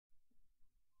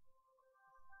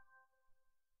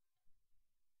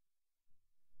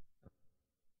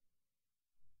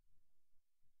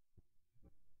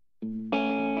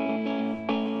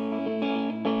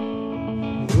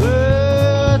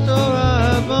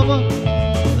Mama,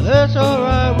 that's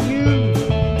alright with you.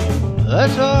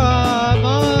 That's alright,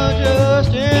 Mama,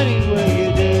 just any way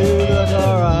you do. That's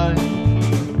alright.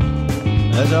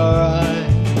 That's alright.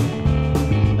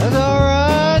 That's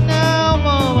alright now,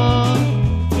 Mama,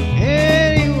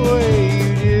 any way you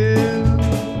do.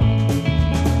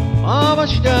 Mama,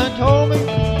 she done told me,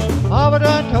 Papa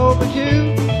done told me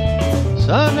too.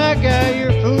 Son, that guy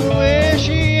you're fooling with,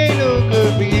 she ain't no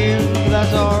good for you.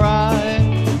 That's alright.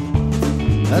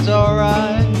 That's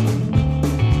alright.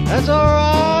 That's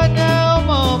alright now,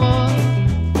 Mama,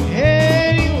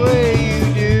 any way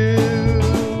you do.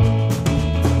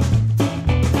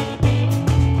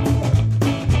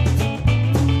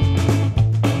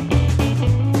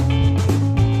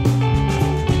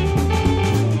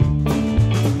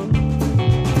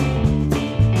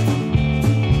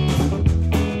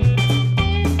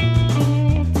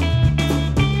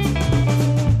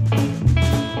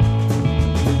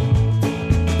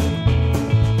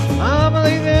 I'm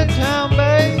leaving town,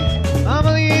 babe. I'm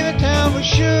leaving town for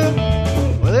sure.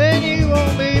 Well, then you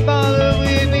won't be bothered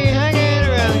with me hanging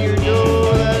around your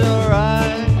door. That's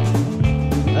alright.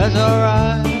 That's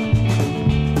alright.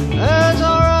 That's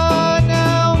alright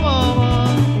now,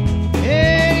 Mama,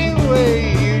 any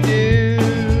way you do.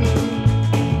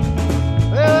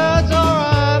 Well, that's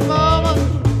alright, Mama.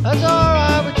 That's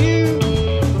alright with you.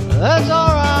 That's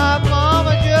alright,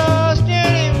 Mama, just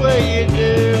any way you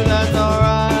do. That's alright.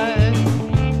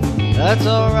 That's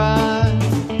alright.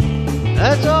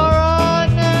 That's alright.